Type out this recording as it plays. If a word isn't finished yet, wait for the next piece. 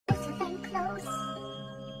close.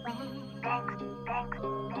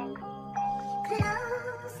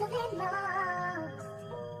 Closer than most.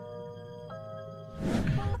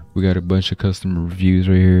 We got a bunch of customer reviews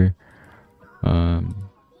right here.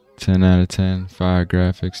 10 out of 10. Fire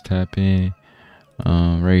graphics. Tap in.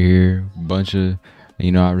 Right here, bunch of,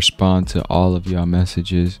 I respond to all of y'all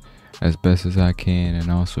messages as best as I can.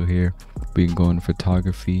 And also here we can go into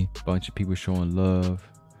photography. Bunch of people showing love.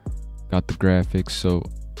 Got the graphics. So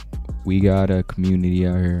we got a community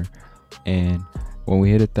out here, and when we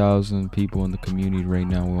hit 1,000 people in the community right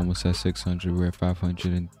now, we're almost at 600. We're at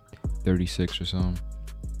 536 or something.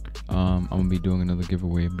 I'm gonna be doing another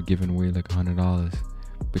giveaway. I'm giving away like $100,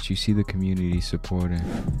 but you see the community supporting.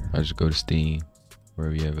 I just go to Steam,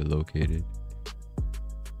 wherever you have it located,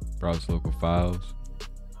 browse local files.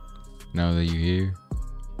 Now that you're here,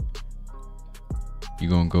 you're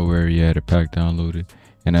gonna go where you had a pack downloaded.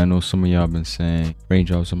 And I know some of y'all been saying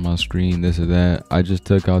raindrops on my screen, this or that. I just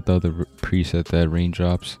took out the other preset that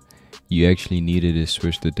raindrops. You actually needed to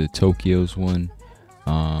switch to the Tokyo's one.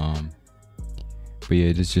 But yeah,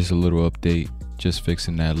 it's just a little update, just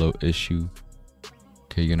fixing that low issue.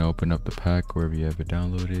 Okay, you're gonna open up the pack wherever you have it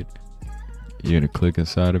downloaded. You're gonna click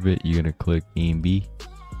inside of it. You're gonna click E and B.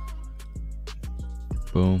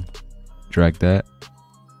 Boom. Drag that.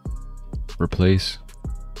 Replace.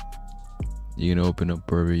 You're gonna open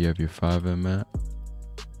up wherever you have your fivem at.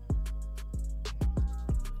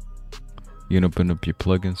 You're gonna open up your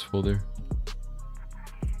plugins folder.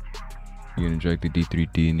 You're gonna drag the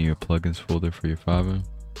D3D into your plugins folder for your fivem.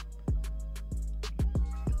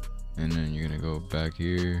 And then you're gonna go back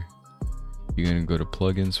here. You're gonna go to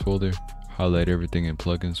plugins folder. Highlight everything in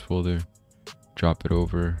plugins folder, drop it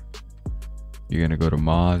over. You're gonna go to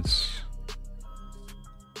mods,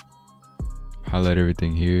 highlight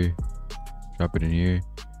everything here, drop it in here.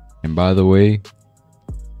 And by the way,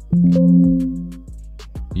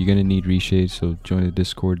 you're gonna need reshade, so join the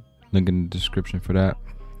Discord, link in the description for that.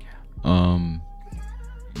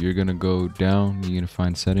 You're gonna go down, you're gonna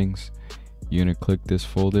find settings, you're gonna click this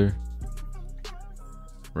folder,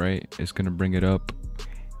 right? It's gonna bring it up,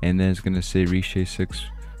 and then it's gonna say reshade 6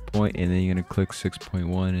 point, and then you're gonna click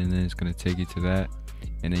 6.1, and then it's gonna take you to that,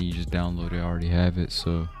 and then you just download it. I already have it,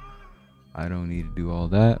 so I don't need to do all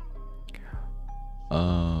that.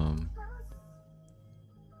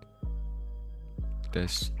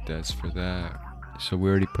 That's for that. So we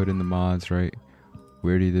already put in the mods, right? We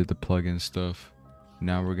already did the plugin stuff.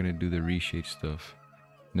 Now we're gonna do the reshade stuff.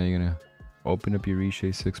 Now you're gonna open up your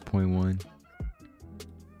reshade 6.1,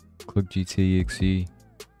 click GTEXE.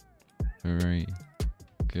 All right,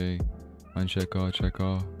 okay, uncheck all, check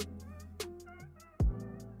all.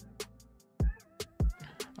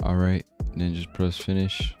 All right, then just press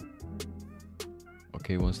finish.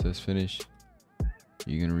 Okay, once that's finished,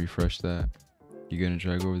 you're gonna refresh that. You're gonna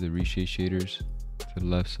drag over the reshade shaders to the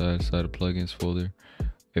left side of plugins folder.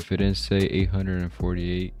 If it didn't say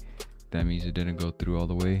 848, that means it didn't go through all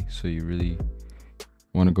the way, so you really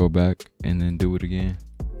want to go back and then do it again.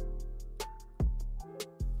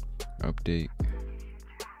 Update,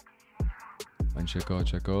 uncheck all,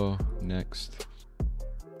 check all, next,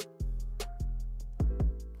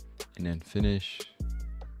 and then finish.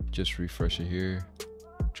 Just refresh it here,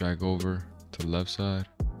 drag over to the left side,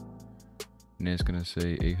 and then it's gonna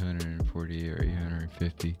say 848 or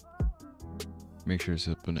 850. Make sure it's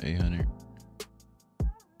up on the 800.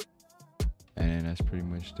 And that's pretty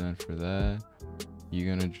much done for that.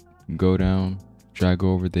 You're gonna go down, drag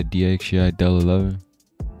over the DXI Dell 11,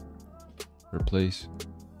 replace.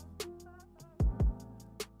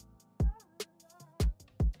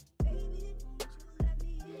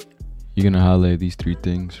 You're gonna highlight these three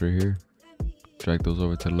things right here, drag those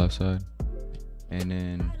over to the left side, and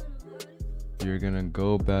then you're gonna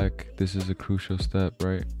go back. This is a crucial step,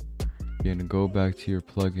 right? You're gonna go back to your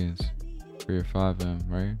plugins for your fivem,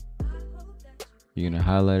 right? You're gonna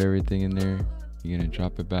highlight everything in there. You're gonna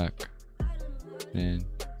drop it back. Then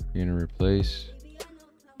you're gonna replace.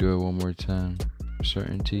 Do it one more time for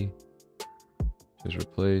certainty. Just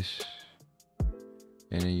replace.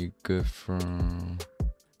 And then you're good for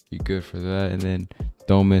that. And then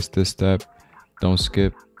don't miss this step. Don't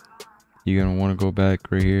skip. You're gonna wanna go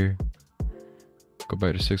back right here. Go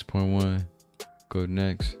back to 6.1. Go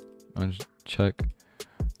next. Uncheck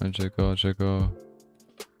all, check all,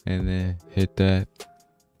 and then hit that,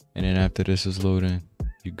 and then after this is loading,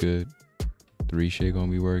 you good. The reshade gonna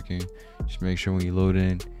be working. Just make sure when you load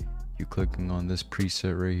in, you clicking on this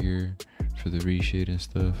preset right here for the reshade and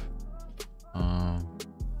stuff.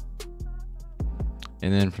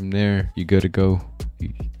 And then from there, you good to go.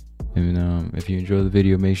 And if you enjoy the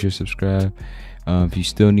video, make sure to subscribe. If you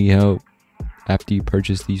still need help, after you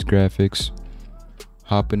purchase these graphics,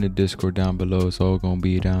 hop in the Discord down below. It's all gonna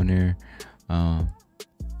be down there.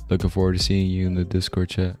 Looking forward to seeing you in the Discord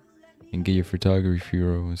chat and get your photography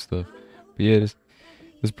bureau and stuff. But yeah,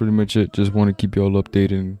 that's pretty much it. Just want to keep y'all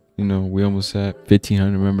updated. You know, we almost at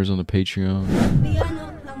 1,500 members on the Patreon. Baby, I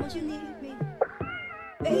know how much you need me.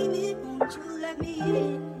 Baby, won't you let me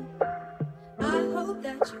in? I hope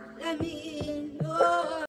that you let me in. Oh.